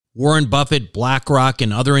Warren Buffett, BlackRock,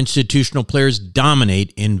 and other institutional players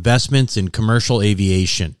dominate investments in commercial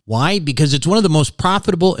aviation. Why? Because it's one of the most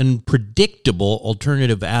profitable and predictable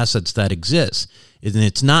alternative assets that exists, and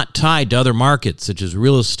it's not tied to other markets such as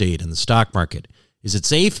real estate and the stock market. Is it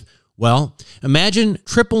safe? Well, imagine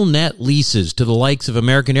triple net leases to the likes of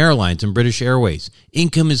American Airlines and British Airways.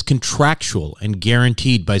 Income is contractual and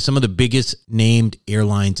guaranteed by some of the biggest named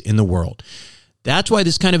airlines in the world. That's why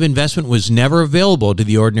this kind of investment was never available to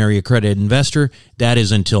the ordinary accredited investor. That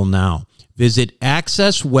is until now. Visit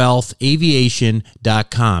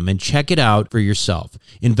accesswealthaviation.com and check it out for yourself.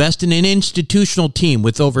 Invest in an institutional team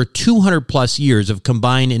with over 200 plus years of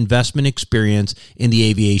combined investment experience in the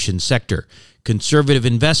aviation sector. Conservative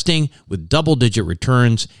investing with double-digit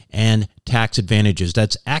returns and tax advantages.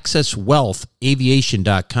 That's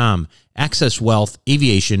accesswealthaviation.com.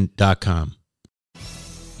 accesswealthaviation.com.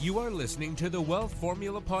 You are listening to the Wealth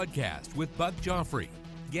Formula Podcast with Buck Joffrey.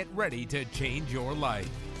 Get ready to change your life.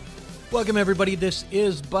 Welcome, everybody. This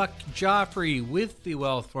is Buck Joffrey with the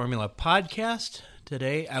Wealth Formula Podcast.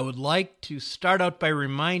 Today, I would like to start out by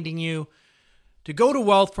reminding you to go to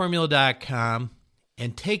wealthformula.com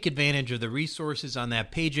and take advantage of the resources on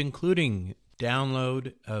that page, including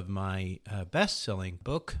download of my best-selling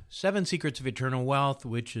book, 7 Secrets of Eternal Wealth,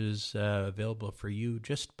 which is available for you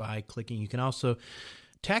just by clicking. You can also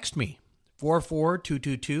text me,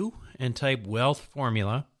 44222, and type Wealth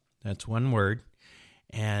Formula. That's one word.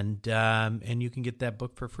 And you can get that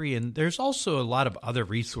book for free. And there's also a lot of other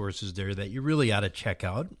resources there that you really ought to check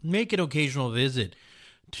out. Make an occasional visit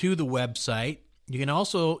to the website. You can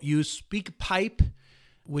also use SpeakPipe,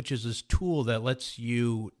 which is this tool that lets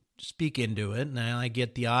you speak into it. And I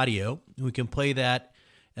get the audio. We can play that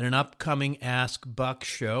at an upcoming Ask Buck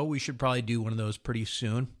show. We should probably do one of those pretty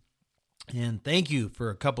soon. And thank you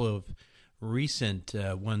for a couple of recent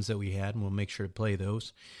ones that we had, and we'll make sure to play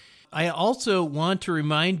those. I also want to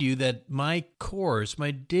remind you that my course,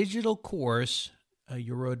 my digital course,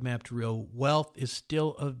 Your Roadmap to Real Wealth, is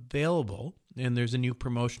still available, and there's a new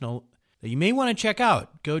promotional that you may want to check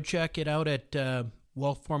out. Go check it out at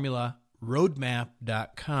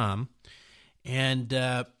wealthformularoadmap.com. And,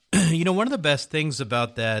 one of the best things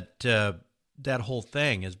about that whole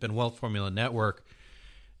thing has been Wealth Formula Network.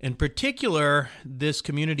 In particular, this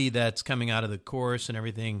community that's coming out of the course and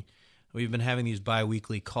everything, we've been having these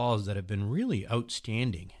bi-weekly calls that have been really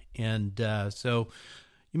outstanding. And so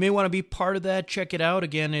you may want to be part of that. Check it out.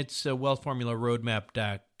 Again, it's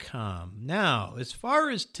wealthformularoadmap.com. Now, as far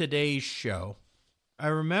as today's show, I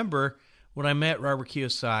remember when I met Robert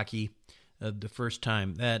Kiyosaki the first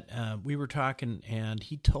time that we were talking, and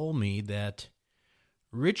he told me that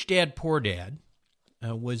Rich Dad, Poor Dad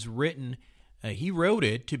was written. He wrote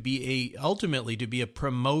it to be ultimately to be a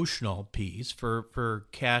promotional piece for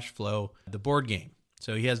Cash Flow, the board game.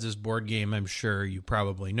 So he has this board game I'm sure you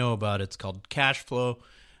probably know about. It's called Cash Flow.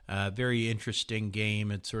 Very interesting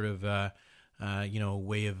game. It's sort of a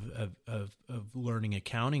way of learning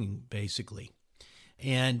accounting, basically.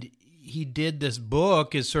 And he did this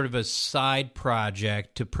book as sort of a side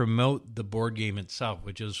project to promote the board game itself,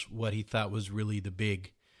 which is what he thought was really the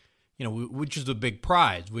big, which is the big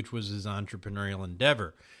prize, which was his entrepreneurial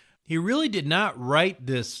endeavor. He really did not write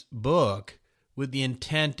this book with the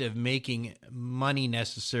intent of making money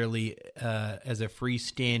necessarily as a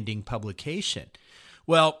freestanding publication.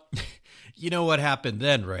 Well, you know what happened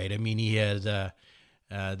then, right? I mean, he had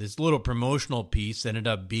this little promotional piece ended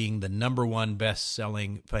up being the #1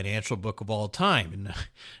 best-selling financial book of all time, and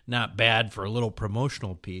not bad for a little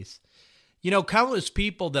promotional piece. Countless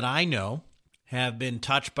people that I know have been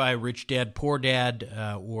touched by Rich Dad, Poor Dad,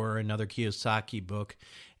 or another Kiyosaki book,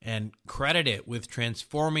 and credit it with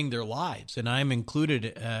transforming their lives. And I'm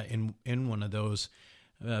included in one of those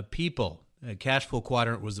people. Cash Flow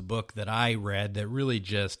Quadrant was a book that I read that really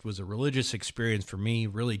just was a religious experience for me,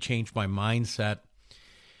 really changed my mindset.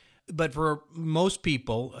 But for most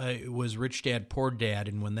people, it was Rich Dad, Poor Dad,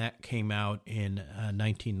 and when that came out in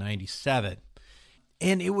 1997.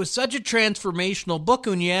 And it was such a transformational book.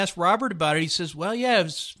 When you ask Robert about it, he says, well, yeah,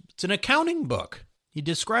 it's an accounting book. He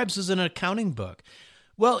describes it as an accounting book.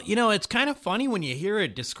 Well, it's kind of funny when you hear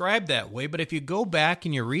it described that way, but if you go back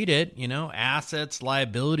and you read it, assets,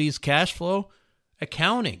 liabilities, cash flow,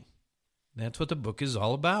 accounting, that's what the book is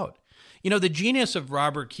all about. The genius of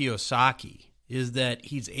Robert Kiyosaki is that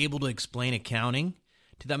he's able to explain accounting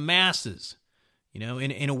to the masses,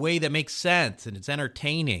 in a way that makes sense and it's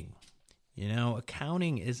entertaining.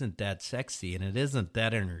 Accounting isn't that sexy and it isn't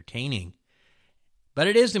that entertaining, but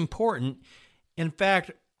it is important. In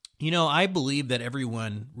fact, I believe that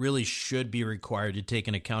everyone really should be required to take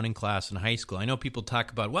an accounting class in high school. I know people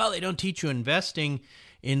talk about, well, they don't teach you investing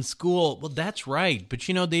in school. Well, that's right. But,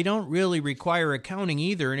 they don't really require accounting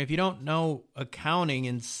either. And if you don't know accounting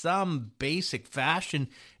in some basic fashion,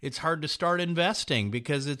 it's hard to start investing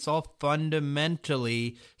because it's all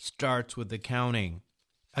fundamentally starts with accounting.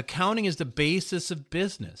 Accounting is the basis of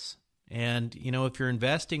business. And, if you're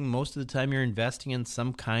investing, most of the time you're investing in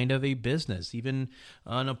some kind of a business. Even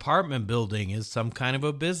an apartment building is some kind of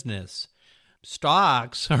a business.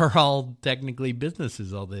 Stocks are all technically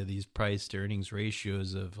businesses, although these price-to-earnings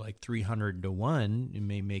ratios of like 300 to 1, it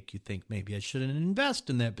may make you think maybe I shouldn't invest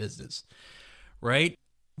in that business, right?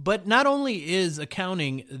 But not only is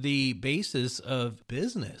accounting the basis of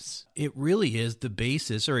business, it really is the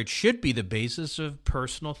basis, or it should be the basis of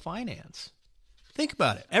personal finance. Think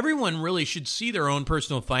about it. Everyone really should see their own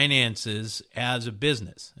personal finances as a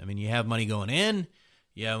business. I mean, you have money going in,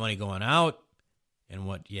 you have money going out, and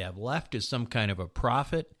what you have left is some kind of a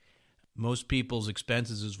profit. Most people's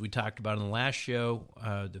expenses, as we talked about in the last show,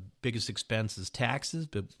 the biggest expense is taxes.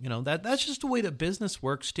 But, that's just the way that business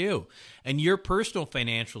works too. And your personal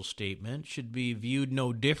financial statement should be viewed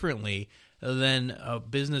no differently than a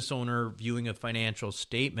business owner viewing a financial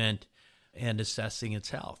statement and assessing its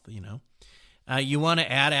health, You want to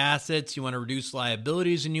add assets, you want to reduce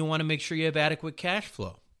liabilities, and you want to make sure you have adequate cash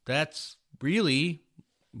flow. That's really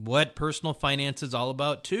what personal finance is all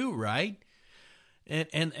about too, right?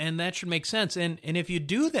 And that should make sense. And if you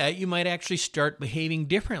do that, you might actually start behaving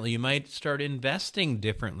differently. You might start investing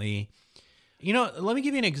differently. Let me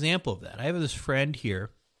give you an example of that. I have this friend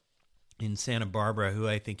here in Santa Barbara who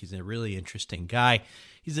I think is a really interesting guy.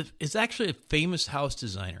 He's actually a famous house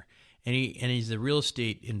designer, and he's a real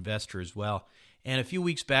estate investor as well. And a few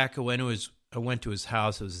weeks back, I went to his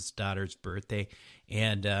house. It was his daughter's birthday,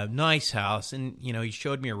 and nice house. And, he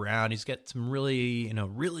showed me around. He's got some really,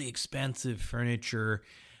 really expensive furniture.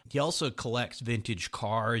 He also collects vintage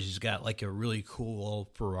cars. He's got like a really cool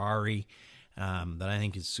Ferrari that I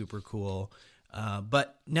think is super cool.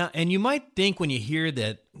 But now, and you might think when you hear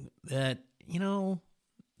that,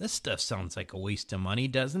 this stuff sounds like a waste of money,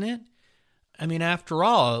 doesn't it? I mean, after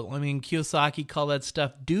all, Kiyosaki called that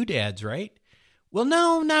stuff doodads, right? Well,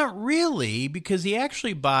 no, not really, because he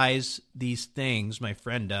actually buys these things, my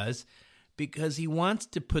friend does, because he wants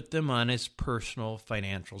to put them on his personal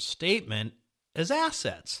financial statement as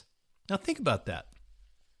assets. Now, think about that.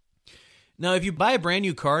 Now, if you buy a brand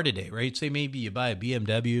new car today, right, say maybe you buy a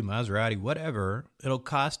BMW, Maserati, whatever, it'll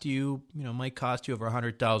cost you, might cost you over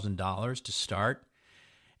 $100,000 to start.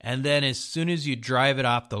 And then as soon as you drive it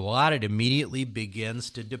off the lot, it immediately begins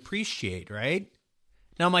to depreciate, right?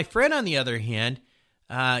 Now, my friend, on the other hand,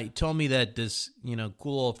 he told me that this,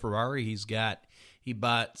 cool old Ferrari he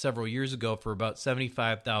bought several years ago for about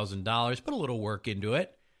 $75,000, put a little work into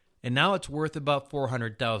it, and now it's worth about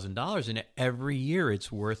 $400,000, and every year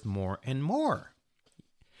it's worth more and more.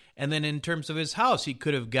 And then in terms of his house, he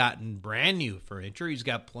could have gotten brand new furniture. He's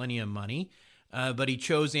got plenty of money, but he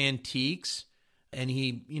chose antiques, and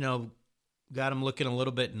he, got them looking a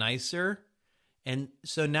little bit nicer. And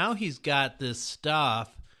so now he's got this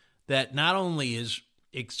stuff that not only is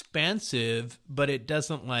expensive, but it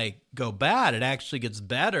doesn't go bad. It actually gets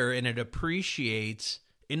better and it appreciates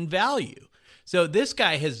in value. So this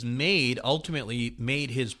guy has ultimately made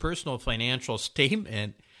his personal financial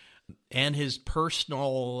statement and his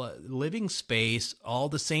personal living space all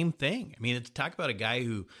the same thing. Talk about a guy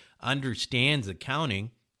who understands accounting.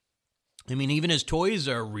 Even his toys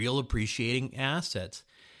are real appreciating assets.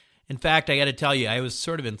 In fact, I got to tell you, I was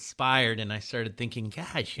sort of inspired, and I started thinking,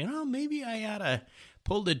 gosh, maybe I ought to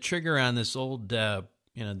pull the trigger on this old, I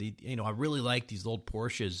really like these old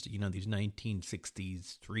Porsches, these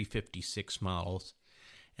 1960s 356 models.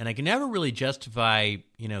 And I can never really justify,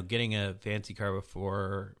 getting a fancy car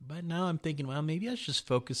before. But now I'm thinking, well, maybe I should just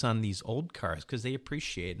focus on these old cars because they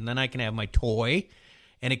appreciate. And then I can have my toy,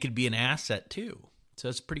 and it could be an asset too. So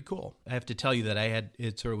it's pretty cool. I have to tell you that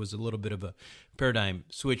it sort of was a little bit of a paradigm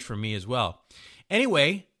switch for me as well.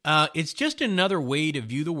 Anyway, it's just another way to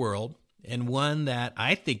view the world, and one that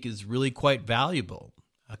I think is really quite valuable.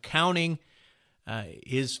 Accounting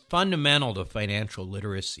is fundamental to financial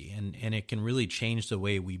literacy, and it can really change the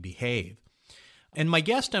way we behave. And my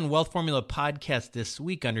guest on Wealth Formula Podcast this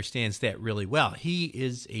week understands that really well. He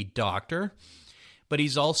is a doctor, but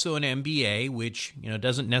he's also an MBA, which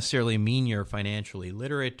doesn't necessarily mean you're financially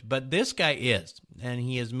literate, but this guy is, and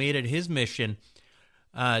he has made it his mission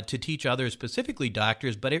to teach others, specifically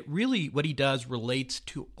doctors, but it really, what he does relates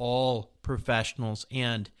to all professionals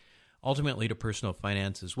and ultimately to personal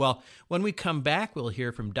finance as well. When we come back, we'll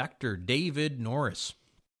hear from Dr. David Norris.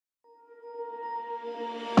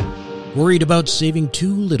 Worried about saving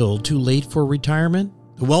too little too late for retirement?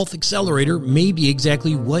 The Wealth Accelerator may be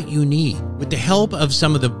exactly what you need. With the help of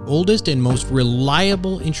some of the oldest and most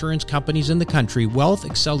reliable insurance companies in the country, Wealth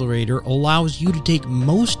Accelerator allows you to take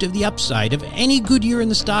most of the upside of any good year in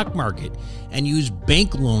the stock market and use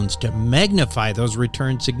bank loans to magnify those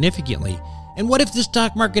returns significantly. And what if the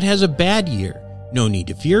stock market has a bad year? No need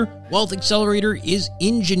to fear. Wealth Accelerator is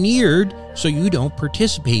engineered so you don't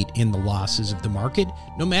participate in the losses of the market,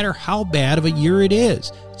 no matter how bad of a year it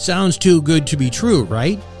is. Sounds too good to be true,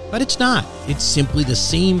 right? But it's not. It's simply the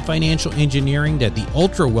same financial engineering that the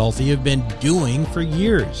ultra wealthy have been doing for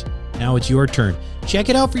years. Now it's your turn. Check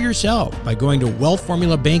it out for yourself by going to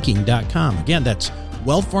wealthformulabanking.com. Again, that's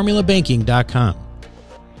wealthformulabanking.com.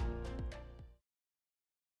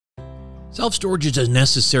 Self-storage is a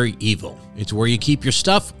necessary evil. It's where you keep your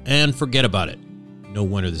stuff and forget about it. No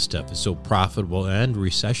wonder this stuff is so profitable and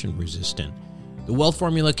recession-resistant. The Wealth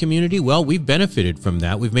Formula community, well, we've benefited from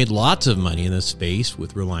that. We've made lots of money in this space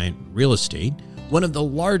with Reliant Real Estate, one of the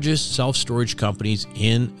largest self-storage companies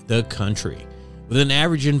in the country. With an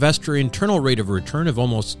average investor internal rate of return of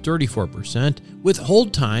almost 34%, with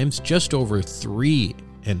hold times just over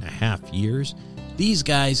 3.5 years, these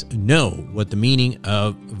guys know what the meaning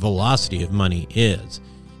of velocity of money is.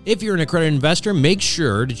 If you're an accredited investor, make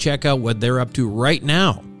sure to check out what they're up to right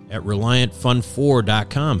now at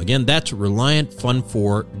ReliantFund4.com. Again, that's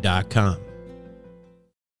ReliantFund4.com.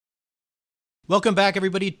 Welcome back,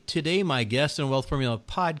 everybody. Today, my guest on Wealth Formula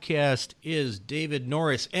Podcast is David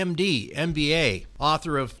Norris, MD, MBA,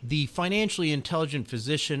 author of The Financially Intelligent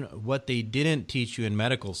Physician, What They Didn't Teach You in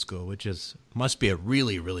Medical School, which must be a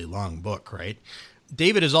really, really long book, right?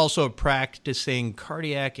 David is also a practicing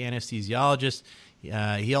cardiac anesthesiologist.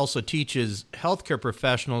 He also teaches healthcare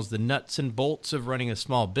professionals the nuts and bolts of running a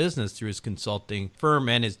small business through his consulting firm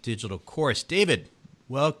and his digital course. David,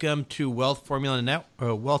 welcome to Wealth Formula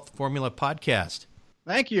Podcast.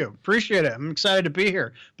 Thank you. Appreciate it. I'm excited to be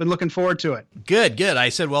here. Been looking forward to it. Good. I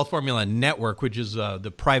said Wealth Formula Network, which is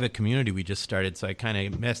the private community we just started, so I kind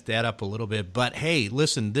of messed that up a little bit. But hey,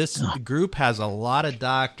 listen, this group has a lot of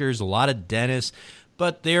doctors, a lot of dentists,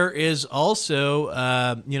 but there is also,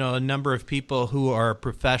 a number of people who are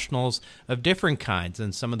professionals of different kinds,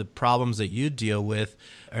 and some of the problems that you deal with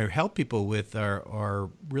or help people with are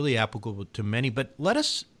really applicable to many. But let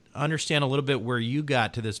us understand a little bit where you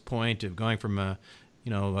got to this point of going from a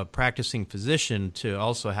practicing physician to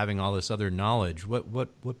also having all this other knowledge.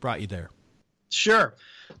 What brought you there? Sure.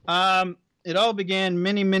 It all began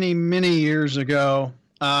many, many, many years ago.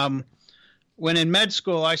 When in med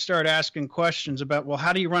school, I started asking questions about, well,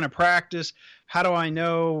 how do you run a practice? How do I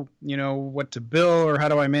know, what to bill, or how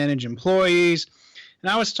do I manage employees?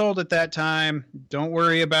 And I was told at that time, don't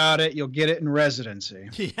worry about it. You'll get it in residency.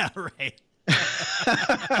 Yeah, right.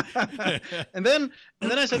 and then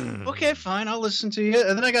I said, okay, fine, I'll listen to you.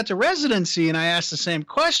 And then I got to residency and I asked the same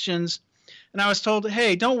questions, and I was told,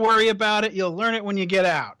 hey, don't worry about it. You'll learn it when you get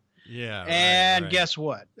out. Yeah. And right. Guess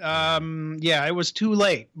what? It was too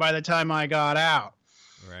late by the time I got out.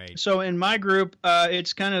 Right. So in my group,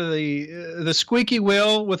 it's kind of the squeaky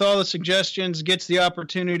wheel with all the suggestions gets the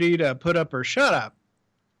opportunity to put up or shut up.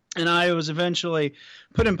 And I was eventually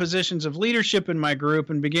put in positions of leadership in my group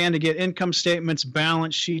and began to get income statements,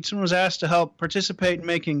 balance sheets, and was asked to help participate in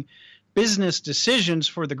making business decisions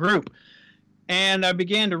for the group. And I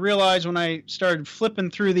began to realize when I started flipping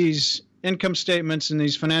through these income statements and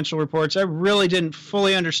these financial reports, I really didn't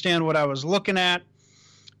fully understand what I was looking at.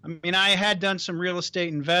 I mean, I had done some real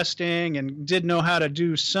estate investing and did know how to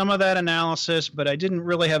do some of that analysis, but I didn't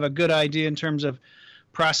really have a good idea in terms of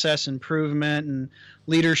process improvement and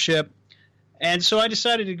leadership. And so I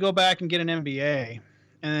decided to go back and get an MBA.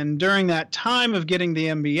 And during that time of getting the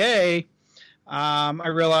MBA, I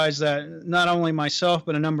realized that not only myself,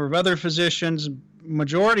 but a number of other physicians,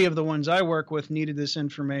 majority of the ones I work with, needed this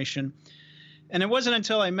information. And it wasn't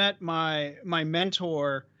until I met my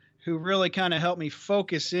mentor, who really kind of helped me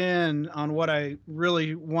focus in on what I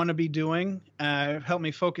really want to be doing, helped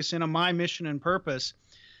me focus in on my mission and purpose.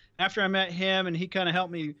 After I met him and he kind of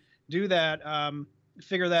helped me do that,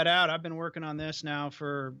 figure that out, I've been working on this now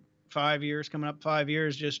for 5 years, coming up 5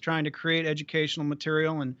 years, just trying to create educational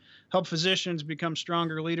material and help physicians become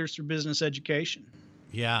stronger leaders through business education.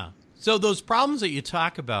 Yeah. So those problems that you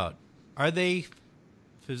talk about, are they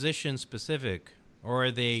physician specific, or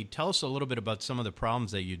are they, tell us a little bit about some of the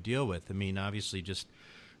problems that you deal with? I mean, obviously just,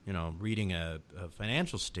 reading a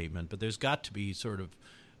financial statement, but there's got to be sort of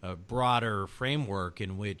a broader framework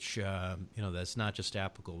in which, that's not just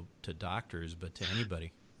applicable to doctors, but to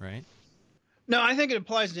anybody, right? No, I think it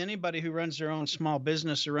applies to anybody who runs their own small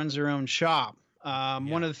business or runs their own shop.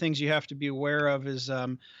 One of the things you have to be aware of is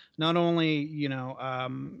not only,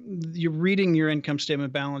 you're reading your income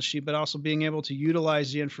statement balance sheet, but also being able to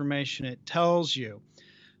utilize the information it tells you.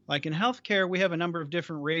 Like in healthcare, we have a number of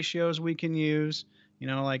different ratios we can use,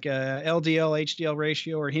 like a LDL, HDL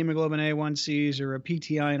ratio or hemoglobin A1Cs or a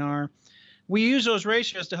PTINR. We use those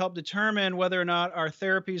ratios to help determine whether or not our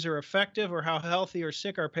therapies are effective or how healthy or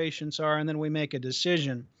sick our patients are, and then we make a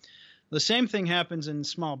decision. The same thing happens in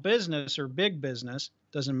small business or big business,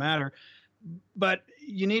 doesn't matter. But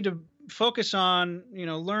you need to focus on,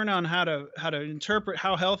 learn on how to interpret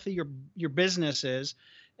how healthy your business is,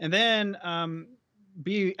 and then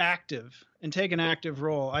be active and take an active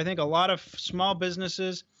role. I think a lot of small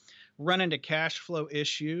businesses run into cash flow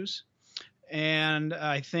issues. And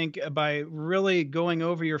I think by really going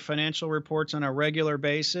over your financial reports on a regular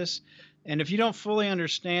basis, and if you don't fully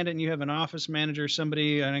understand it and you have an office manager,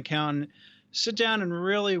 somebody, an accountant, sit down and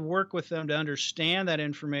really work with them to understand that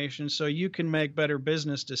information so you can make better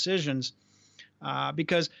business decisions.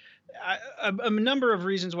 Because a number of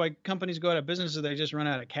reasons why companies go out of business is they just run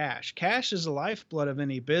out of cash. Cash is the lifeblood of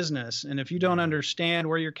any business. And if you don't understand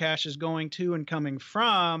where your cash is going to and coming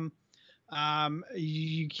from,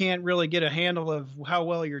 you can't really get a handle of how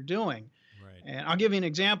well you're doing. Right. And I'll give you an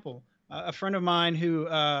example. A friend of mine who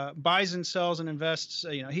buys and sells and invests,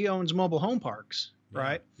 he owns mobile home parks,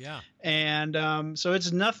 right? Yeah. And so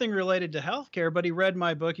it's nothing related to healthcare, but he read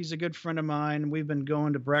my book. He's a good friend of mine. We've been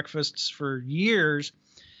going to breakfasts for years.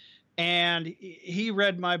 And he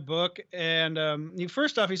read my book. And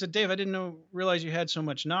first off, he said, "Dave, I didn't realize you had so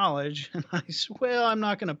much knowledge." And I said, "Well, I'm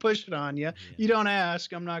not going to push it on you. Yeah. You don't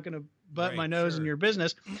ask. I'm not going to butt my nose in your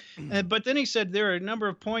business." But then he said there are a number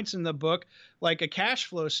of points in the book, like a cash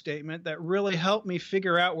flow statement, that really helped me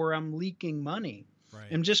figure out where I'm leaking money. Right.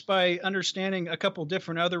 And just by understanding a couple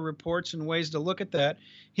different other reports and ways to look at that,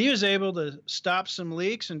 he was able to stop some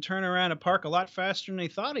leaks and turn around a park a lot faster than he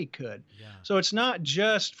thought he could. Yeah. So it's not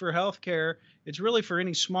just for healthcare. It's really for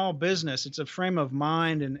any small business. It's a frame of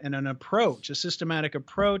mind and an approach, a systematic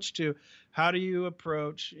approach to how do you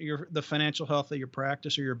approach the financial health of your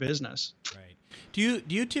practice or your business. Right. Do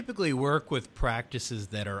you typically work with practices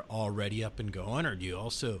that are already up and going, or do you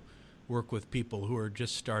also work with people who are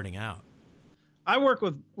just starting out? I work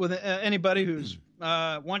with anybody who's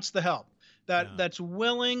wants the help, that's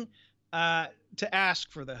willing to ask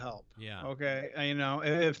for the help. Yeah. Okay.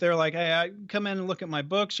 If they're like, "Hey, I come in and look at my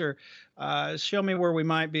books, or show me where we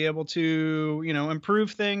might be able to,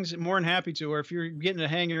 improve things," more than happy to. Or if you're getting to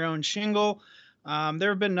hang your own shingle, there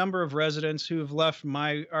have been a number of residents who have left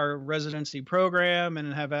our residency program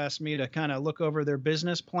and have asked me to kind of look over their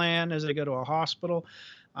business plan as they go to a hospital.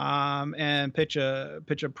 And pitch a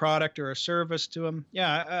product or a service to them.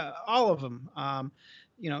 Yeah, all of them.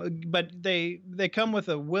 But they come with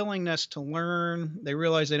a willingness to learn. They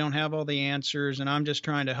realize they don't have all the answers, and I'm just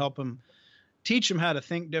trying to help them, teach them how to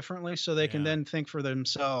think differently so they can then think for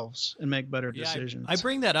themselves and make better decisions. I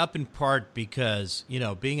bring that up in part because,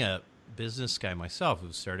 being a business guy myself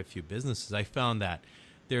who started a few businesses, I found that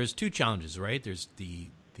there's two challenges, right? There's the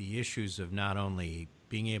issues of not only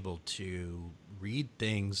being able to read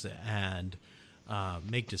things and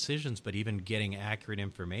make decisions, but even getting accurate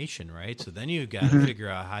information, right? So then you've got to figure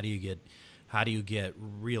out how do you get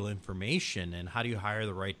real information, and how do you hire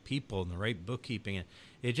the right people and the right bookkeeping. And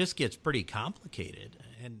it just gets pretty complicated.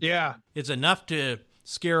 And it's enough to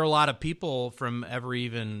scare a lot of people from ever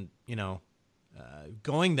even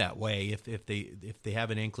going that way if they have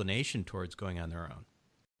an inclination towards going on their own.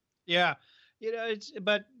 Yeah, you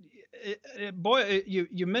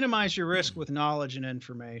minimize your risk with knowledge and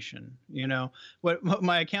information. What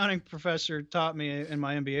my accounting professor taught me in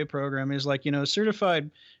my MBA program is certified,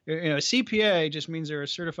 CPA just means they're a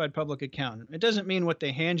certified public accountant. It doesn't mean what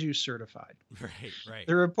they hand you certified. Right.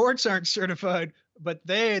 The reports aren't certified, but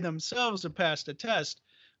they themselves have passed a test,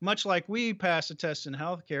 much like we pass a test in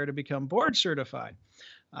healthcare to become board certified.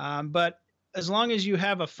 But as long as you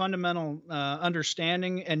have a fundamental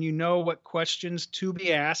understanding and you know what questions to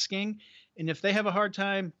be asking, and if they have a hard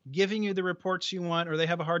time giving you the reports you want, or they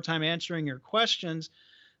have a hard time answering your questions,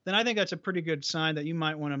 then I think that's a pretty good sign that you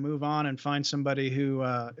might want to move on and find somebody who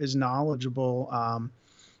is knowledgeable.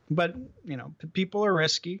 But people are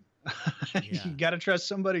risky. You got to trust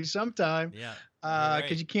somebody sometime.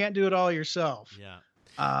 Because you can't do it all yourself. Yeah.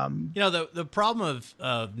 The problem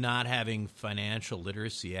of not having financial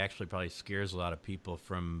literacy actually probably scares a lot of people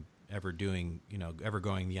from ever going the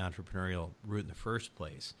entrepreneurial route in the first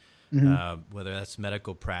place. Whether that's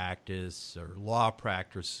medical practice or law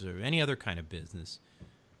practice or any other kind of business.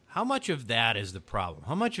 How much of that is the problem?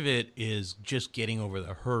 How much of it is just getting over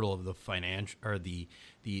the hurdle of the financial or the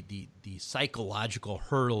psychological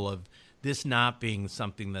hurdle of this not being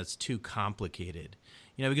something that's too complicated?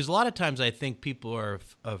 Because a lot of times I think people are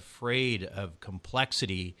afraid of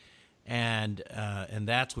complexity, and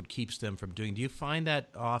that's what keeps them from doing. Do you find that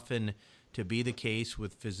often to be the case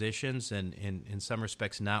with physicians, and in some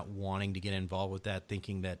respects not wanting to get involved with that,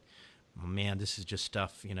 thinking that, oh, man, this is just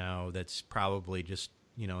stuff, that's probably just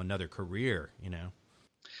another career,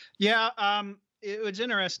 Yeah, it was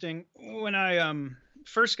interesting when I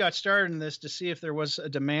first got started in this to see if there was a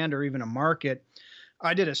demand or even a market.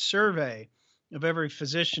 I did a survey of every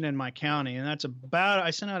physician in my county, and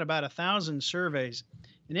I sent out about 1,000 surveys.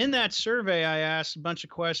 And in that survey, I asked a bunch of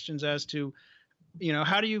questions as to,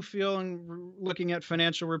 how do you feel in looking at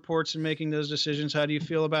financial reports and making those decisions? How do you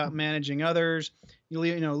feel about managing others?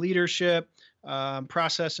 Leadership,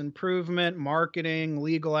 process improvement, marketing,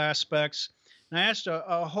 legal aspects. And I asked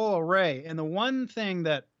a whole array. And the one thing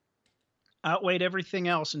that outweighed everything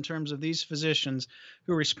else in terms of these physicians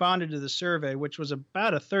who responded to the survey, which was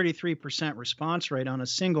about a 33% response rate on a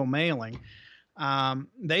single mailing,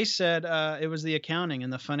 they said it was the accounting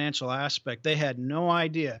and the financial aspect. They had no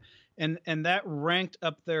idea. And that ranked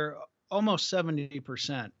up there. Almost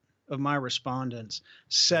 70% of my respondents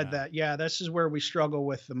said that, this is where we struggle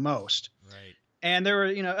with the most. Right. And there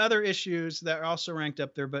were, other issues that also ranked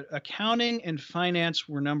up there, but accounting and finance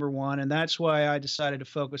were number one. And that's why I decided to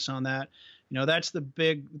focus on that. That's the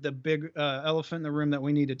big elephant in the room that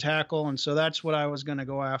we need to tackle. And so that's what I was going to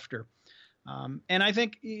go after. And I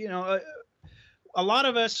think, a lot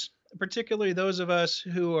of us, particularly those of us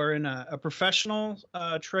who are in a professional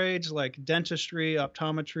trades like dentistry,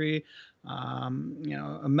 optometry,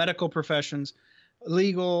 medical professions,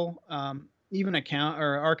 legal, even account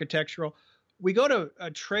or architectural, we go to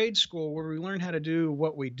a trade school where we learn how to do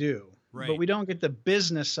what we do, but we don't get the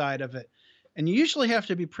business side of it. And you usually have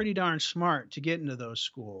to be pretty darn smart to get into those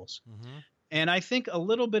schools. Mm-hmm. And I think a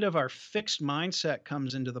little bit of our fixed mindset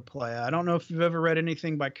comes into the play. I don't know if you've ever read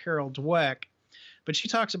anything by Carol Dweck, but she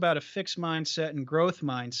talks about a fixed mindset and growth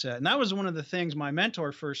mindset. And that was one of the things my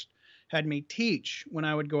mentor first had me teach when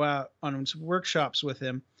I would go out on workshops with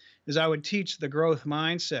him, is I would teach the growth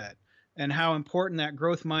mindset and how important that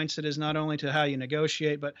growth mindset is, not only to how you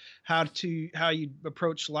negotiate, but how you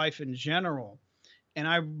approach life in general. And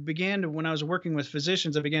I began to, when I was working with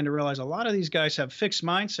physicians, I began to realize a lot of these guys have fixed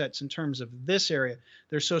mindsets in terms of this area.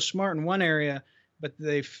 They're so smart in one area, but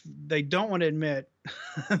they don't want to admit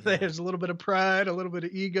there's a little bit of pride, a little bit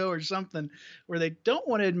of ego or something, where they don't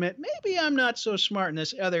want to admit, maybe I'm not so smart in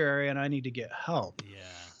this other area and I need to get help.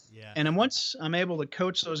 Yeah. And then once I'm able to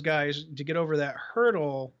coach those guys to get over that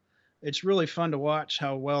hurdle, it's really fun to watch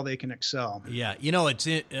how well they can excel. Yeah.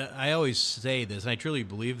 I always say this, and I truly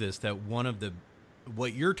believe this, that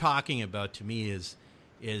what you're talking about to me is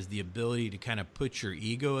the ability to kind of put your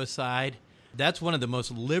ego aside. That's one of the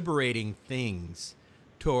most liberating things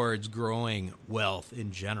towards growing wealth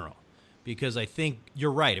in general, because I think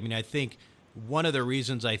you're right. I mean, I think one of the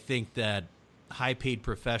reasons I think that high-paid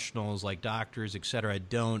professionals like doctors, et cetera,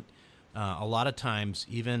 don't a lot of times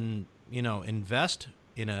even, invest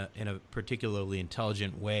in a particularly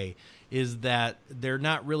intelligent way is that they're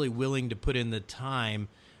not really willing to put in the time.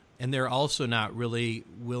 And they're also not really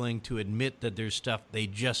willing to admit that there's stuff they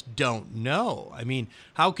just don't know. I mean,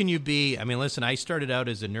 how can you listen, I started out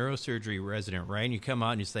as a neurosurgery resident, right? And you come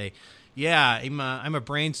out and you say, yeah, I'm a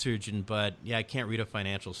brain surgeon, but I can't read a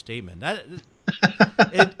financial statement.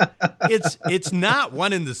 It's not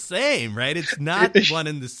one and the same, right? It's not one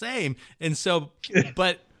and the same. And so,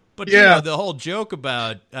 but the whole joke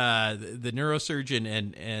about the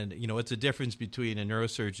neurosurgeon and what's the difference between a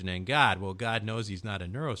neurosurgeon and God? Well, God knows he's not a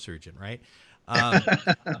neurosurgeon, right?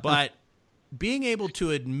 But being able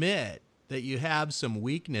to admit that you have some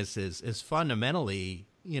weaknesses is fundamentally,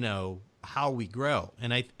 how we grow.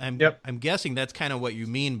 And I'm guessing that's kind of what you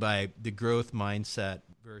mean by the growth mindset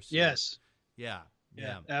versus. Yes.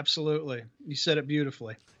 Yeah, absolutely. You said it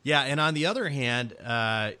beautifully. Yeah, and on the other hand,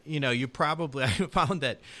 you probably, I found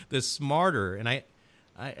that the smarter, and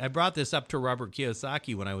I brought this up to Robert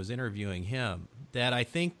Kiyosaki when I was interviewing him, that I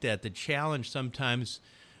think that the challenge sometimes,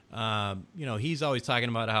 he's always talking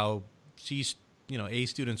about how A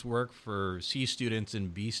students work for C students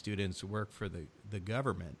and B students work for the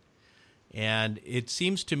government. And it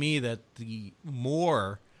seems to me that the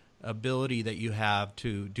more ability that you have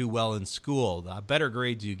to do well in school, the better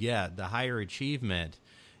grades you get, the higher achievement,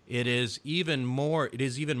 it is even more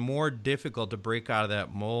difficult to break out of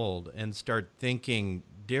that mold and start thinking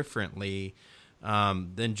differently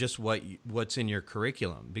than just what's in your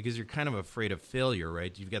curriculum, because you're kind of afraid of failure,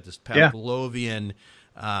 right? You've got this Pavlovian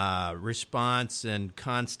response and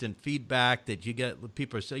constant feedback that you get.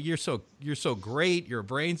 People say you're so great. You're a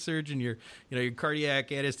brain surgeon. You're cardiac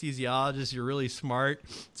anesthesiologist. You're really smart.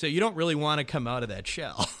 So you don't really want to come out of that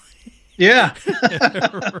shell. Yeah.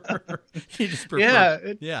 You just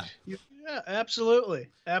prefer, yeah, absolutely.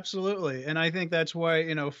 Absolutely. And I think that's why,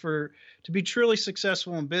 to be truly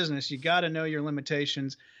successful in business, you got to know your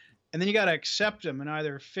limitations, and then you got to accept them and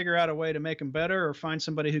either figure out a way to make them better or find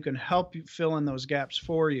somebody who can help you fill in those gaps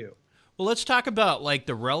for you. Well, let's talk about like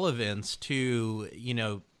the relevance to,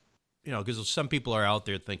 because some people are out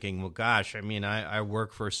there thinking, well, gosh, I mean, I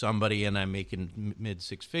work for somebody and I'm making mid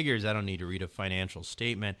six figures. I don't need to read a financial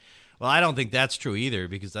statement. Well, I don't think that's true either,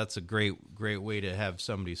 because that's a great way to have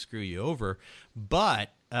somebody screw you over. But,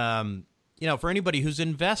 for anybody who's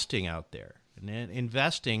investing out there, and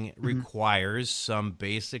investing requires some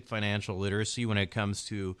basic financial literacy when it comes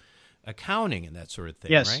to accounting and that sort of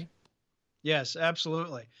thing, right? Yes,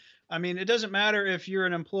 absolutely. I mean, it doesn't matter if you're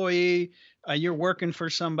an employee, you're working for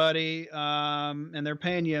somebody, and they're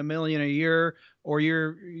paying you $1 million a year, or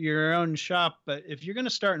you're your own shop. But if you're going to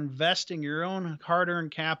start investing your own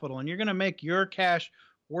hard-earned capital, and you're going to make your cash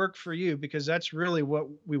work for you, because that's really what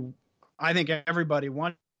I think everybody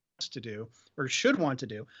wants to do or should want to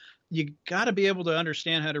do, you got to be able to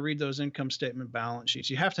understand how to read those income statement balance sheets.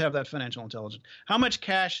 You have to have that financial intelligence. How much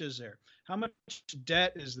cash is there? How much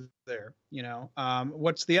debt is there?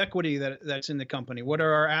 What's the equity that's in the company? What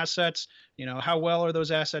are our assets? How well are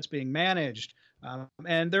those assets being managed?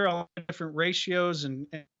 And there are a lot of different ratios and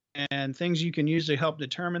things you can use to help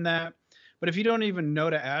determine that. But if you don't even know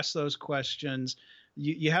to ask those questions,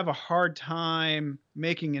 you have a hard time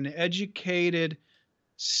making an educated,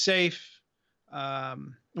 safe.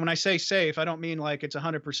 When I say safe, I don't mean like it's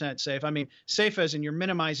 100% safe. I mean safe as in you're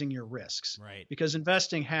minimizing your risks, right? Because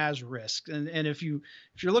investing has risks, and if you're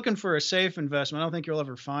looking for a safe investment, I don't think you'll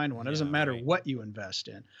ever find one. It doesn't matter what you invest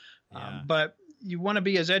in, but you want to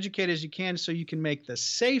be as educated as you can so you can make the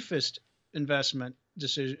safest investment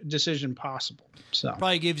decision possible. So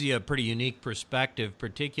probably gives you a pretty unique perspective,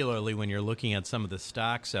 particularly when you're looking at some of the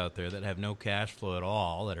stocks out there that have no cash flow at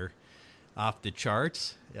all, that are off the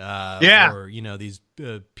charts, or these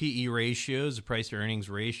PE ratios, the price to earnings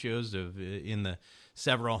ratios in the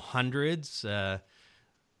several hundreds. This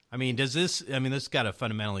got to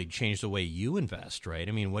fundamentally change the way you invest, right?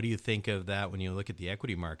 I mean, what do you think of that when you look at the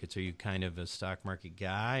equity markets? Are you kind of a stock market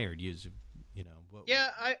guy, or do you,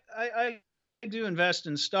 I do invest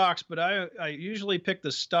in stocks, but I usually pick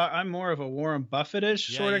the stock. I'm more of a Warren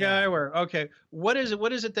Buffett-ish sort of guy, where, okay, what is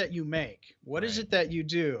it that you make? What is it that you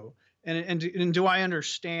do? And do I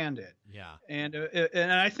understand it? Yeah.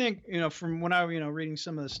 And I think, from when I, reading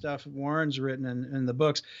some of the stuff Warren's written in the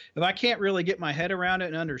books, if I can't really get my head around it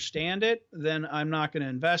and understand it, then I'm not going to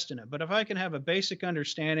invest in it. But if I can have a basic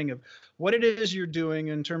understanding of what it is you're doing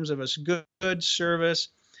in terms of a good service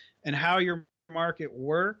and how your market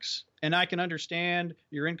works, and I can understand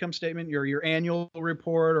your income statement, your annual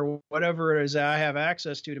report, or whatever it is that I have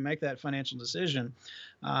access to make that financial decision,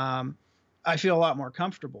 I feel a lot more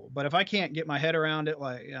comfortable. But if I can't get my head around it,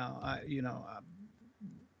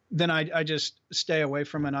 then I just stay away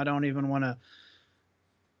from it. I don't even want to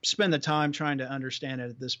spend the time trying to understand it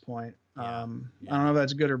at this point. I don't know if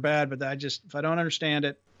that's good or bad, but if I don't understand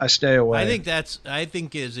it, I stay away. I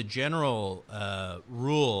think as a general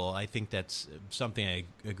rule, I think that's something I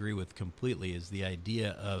agree with completely, is the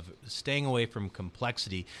idea of staying away from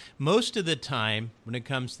complexity. Most of the time when it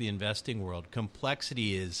comes to the investing world,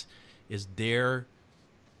 complexity is there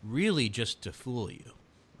really just to fool you,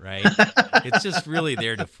 right? It's just really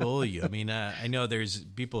there to fool you. I mean, I know there's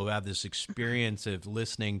people who have this experience of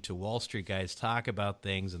listening to Wall Street guys talk about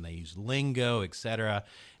things, and they use lingo, et cetera.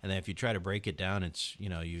 And then if you try to break it down, it's,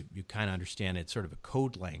 you kind of understand it's sort of a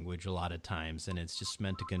code language a lot of times, and it's just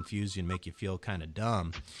meant to confuse you and make you feel kind of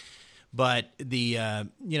dumb. But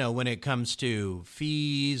when it comes to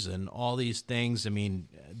fees and all these things, I mean,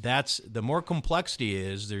 that's the more complexity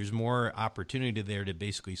is, there's more opportunity there to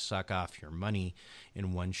basically suck off your money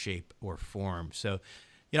in one shape or form. So,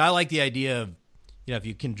 I like the idea of, if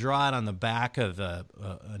you can draw it on the back of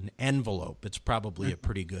an envelope, it's probably a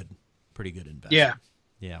pretty good investment. Yeah.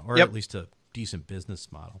 Yeah. Or at least a decent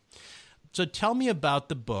business model. So tell me about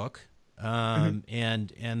the book. And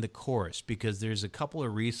the course, because there's a couple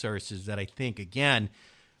of resources that I think, again,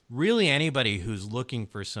 really anybody who's looking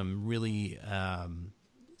for some really a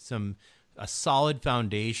solid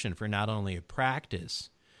foundation for not only a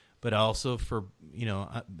practice, but also for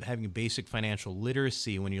having basic financial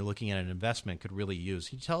literacy when you're looking at an investment could really use.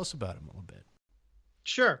 Can you tell us about them a little bit?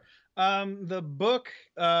 Sure. The book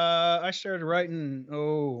I started writing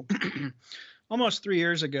almost 3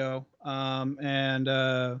 years ago,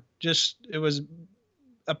 and just it was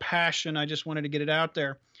a passion. I just wanted to get it out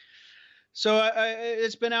there. So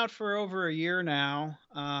it's been out for over a year now.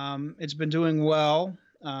 It's been doing well.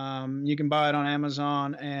 You can buy it on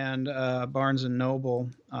Amazon and Barnes and Noble,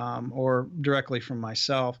 or directly from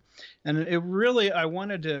myself. And I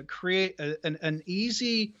wanted to create an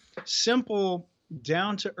easy, simple,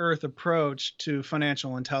 down-to-earth approach to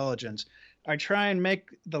financial intelligence. I try and make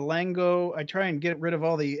the lingo, I try and get rid of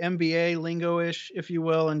all the MBA lingo-ish, if you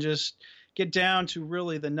will, and just get down to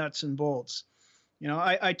really the nuts and bolts.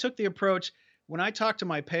 I took the approach when I talk to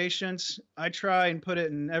my patients, I try and put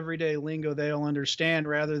it in everyday lingo they'll understand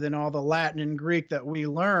rather than all the Latin and Greek that we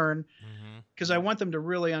learn, because I want them to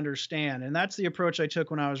really understand. And that's the approach I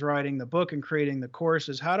took when I was writing the book and creating the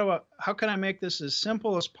courses. How can I make this as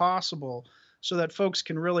simple as possible so that folks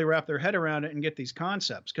can really wrap their head around it and get these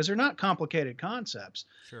concepts? Because they're not complicated concepts.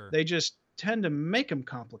 Sure. They just tend to make them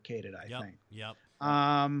complicated, I think. Yep.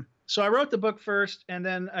 So I wrote the book first, and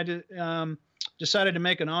then I decided to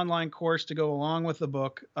make an online course to go along with the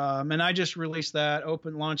book. And I just released that,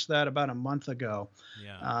 launched that about a month ago.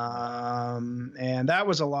 Yeah. And that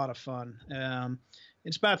was a lot of fun.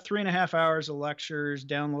 It's about 3.5 hours of lectures,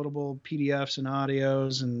 downloadable PDFs and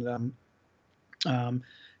audios, and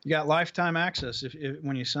you got lifetime access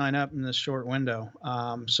when you sign up in this short window.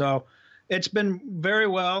 So it's been very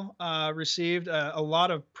well received. A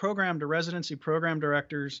lot of residency program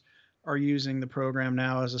directors are using the program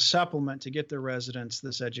now as a supplement to get their residents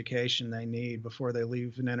this education they need before they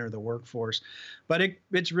leave and enter the workforce. But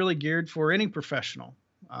it's really geared for any professional,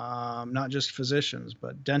 not just physicians,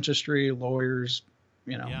 but dentistry, lawyers,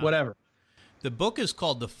 whatever. The book is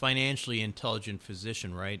called The Financially Intelligent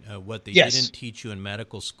Physician, right? What they Yes. didn't teach you in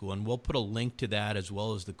medical school. And we'll put a link to that as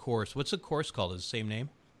well as the course. What's the course called? Is it the same name?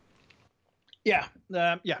 Yeah,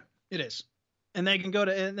 it is. And they can go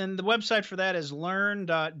to, and the website for that is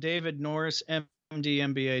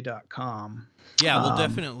learn.davidnorrismdmba.com. Yeah, we'll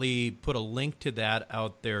definitely put a link to that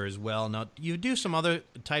out there as well. Now, you do some other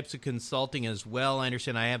types of consulting as well. I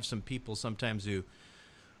understand I have some people sometimes who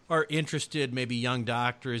are interested, maybe young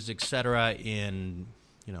doctors, et cetera, in,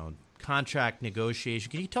 contract negotiation.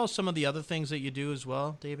 Can you tell us some of the other things that you do as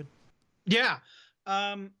well, David? Yeah.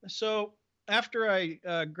 So after I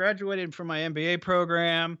graduated from my MBA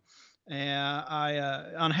program,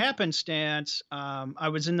 on happenstance, I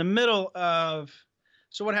was in the middle of.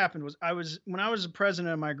 So what happened was when I was the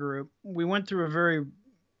president of my group, we went through a very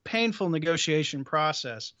painful negotiation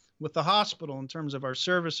process with the hospital in terms of our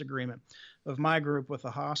service agreement of my group with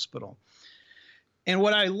the hospital. And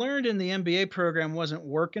what I learned in the MBA program wasn't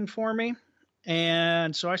working for me.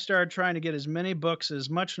 And so I started trying to get as many books, as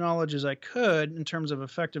much knowledge as I could in terms of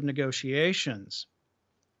effective negotiations.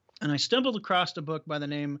 And I stumbled across a book by the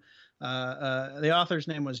name, the author's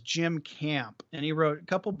name was Jim Camp, and he wrote a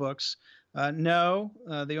couple books.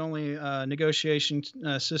 The only negotiation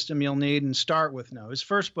system you'll need, and Start with No. His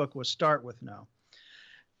first book was Start with No.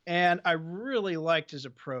 And I really liked his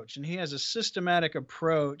approach, and he has a systematic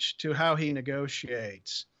approach to how he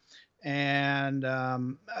negotiates. And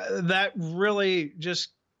that really just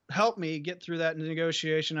helped me get through that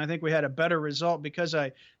negotiation. I think we had a better result because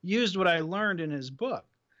I used what I learned in his book.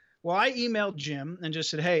 Well, I emailed Jim and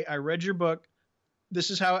just said, hey, I read your book.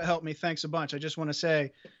 This is how it helped me. Thanks a bunch. I just want to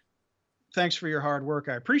say thanks for your hard work.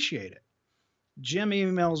 I appreciate it. Jim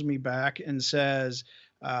emails me back and says,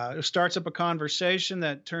 starts up a conversation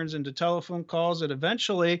that turns into telephone calls, that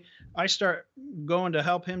eventually I start going to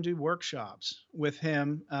help him do workshops with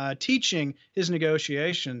him, teaching his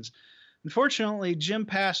negotiations. Unfortunately, Jim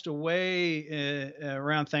passed away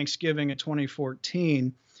around Thanksgiving of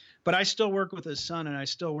 2014. But I still work with his son, and I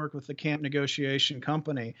still work with the Camp Negotiation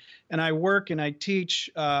Company. And I work and I teach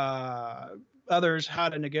others how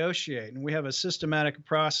to negotiate. And we have a systematic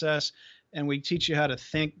process, and we teach you how to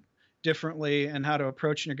think differently and how to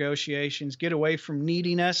approach negotiations, get away from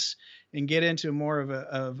neediness, and get into more of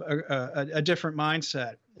a different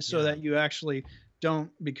mindset so that you actually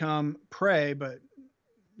don't become prey, but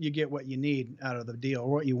you get what you need out of the deal,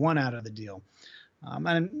 or what you want out of the deal.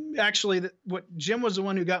 And actually, what Jim was the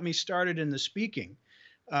one who got me started in the speaking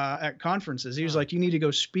at conferences. He was like, you need to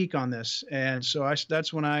go speak on this. And so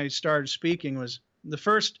that's when I started speaking. Was the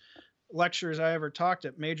first lectures I ever talked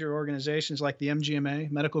at major organizations like the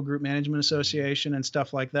MGMA, Medical Group Management Association, and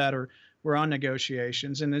stuff like that, were on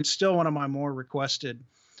negotiations. And it's still one of my more requested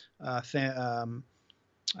talk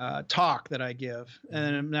that I give.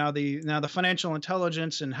 And now the financial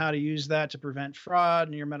intelligence and how to use that to prevent fraud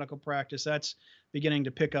in your medical practice, beginning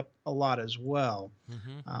to pick up a lot as well.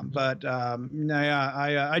 Mm-hmm.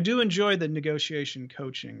 I do enjoy the negotiation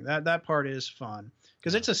coaching. That part is fun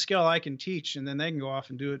because it's a skill I can teach, and then they can go off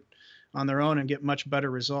and do it on their own and get much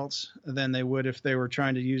better results than they would if they were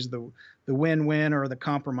trying to use the win-win or the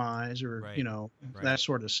compromise or, that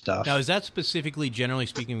sort of stuff. Now, is that specifically, generally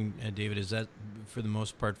speaking, David, is that for the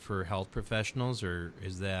most part for health professionals, or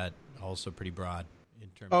is that also pretty broad in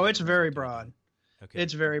terms of? It's very broad. Okay.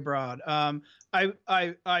 It's very broad. I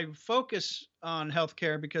focus on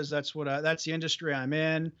healthcare because that's the industry I'm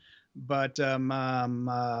in. But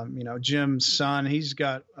Jim's son, he's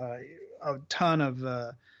got a ton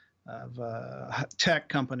of tech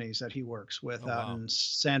companies that he works with out in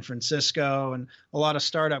San Francisco, and a lot of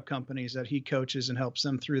startup companies that he coaches and helps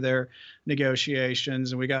them through their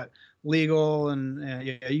negotiations. And we got legal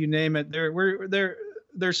and you name it.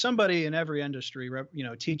 There's somebody in every industry,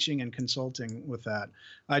 teaching and consulting with that.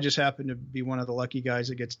 I just happen to be one of the lucky guys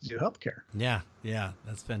that gets to do healthcare. Yeah,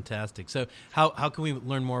 that's fantastic. So how can we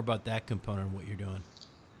learn more about that component of what you're doing?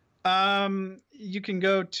 You can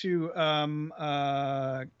go to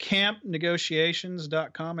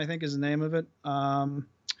campnegotiations.com, I think is the name of it.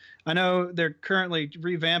 I know they're currently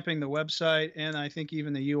revamping the website and I think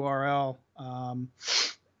even the URL.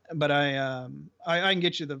 But I can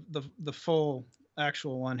get you the full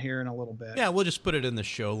actual one here in a little bit. Yeah, we'll just put it in the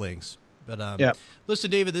show links. But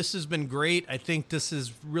listen, David, this has been great. I think this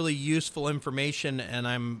is really useful information, and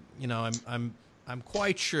I'm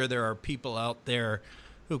quite sure there are people out there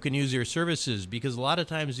who can use your services, because a lot of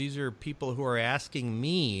times these are people who are asking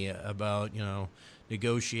me about,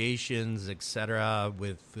 negotiations, etc.,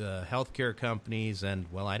 with healthcare companies, and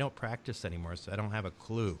I don't practice anymore, so I don't have a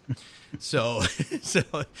clue. so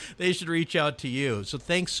they should reach out to you. So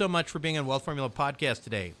thanks so much for being on Wealth Formula Podcast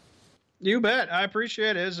today. You bet. I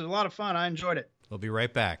appreciate it. It was a lot of fun. I enjoyed it. We'll be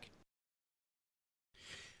right back.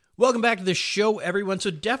 Welcome back to the show, everyone.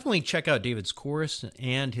 So definitely check out David's course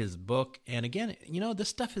and his book. And again, this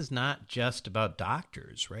stuff is not just about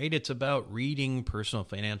doctors, right? It's about reading personal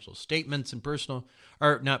financial statements and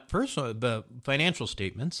financial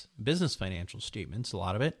statements, business financial statements, a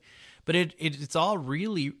lot of it. But it's all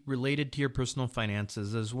really related to your personal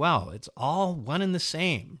finances as well. It's all one and the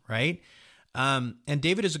same, right? And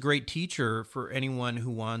David is a great teacher for anyone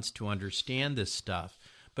who wants to understand this stuff.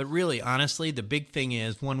 But really, honestly, the big thing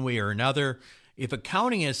is, one way or another, if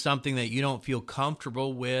accounting is something that you don't feel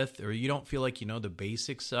comfortable with, or you don't feel like you know the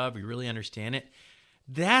basics of, you really understand it,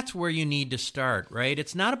 that's where you need to start, right?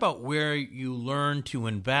 It's not about where you learn to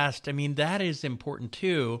invest. I mean, that is important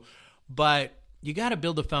too, but you got to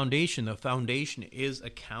build a foundation. The foundation is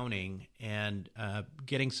accounting and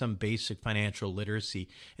getting some basic financial literacy.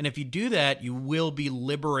 And if you do that, you will be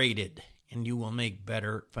liberated, and you will make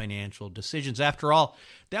better financial decisions. After all,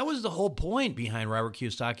 that was the whole point behind Robert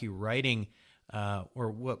Kiyosaki writing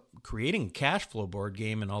creating Cash Flow board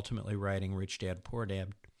game and ultimately writing Rich Dad, Poor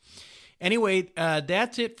Dad. Anyway,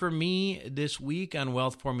 that's it for me this week on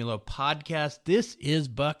Wealth Formula Podcast. This is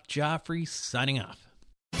Buck Joffrey signing off.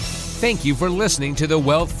 Thank you for listening to the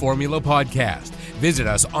Wealth Formula Podcast. Visit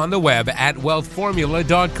us on the web at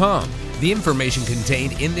wealthformula.com. The information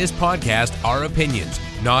contained in this podcast are opinions,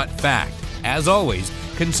 not fact. As always,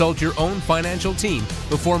 consult your own financial team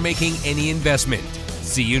before making any investment.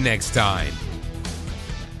 See you next time.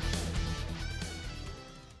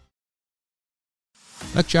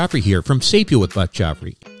 Buck Joffrey here from Sapio with Buck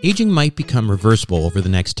Joffrey. Aging might become reversible over the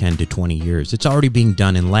next 10 to 20 years. It's already being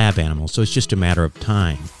done in lab animals, so it's just a matter of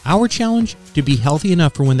time. Our challenge? To be healthy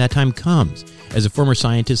enough for when that time comes. As a former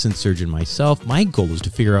scientist and surgeon myself, my goal is to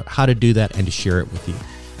figure out how to do that and to share it with you.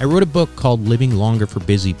 I wrote a book called Living Longer for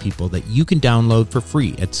Busy People that you can download for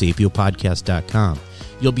free at sapiopodcast.com.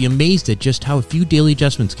 You'll be amazed at just how a few daily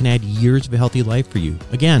adjustments can add years of a healthy life for you.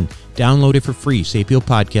 Again, download it for free,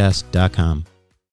 sapiopodcast.com.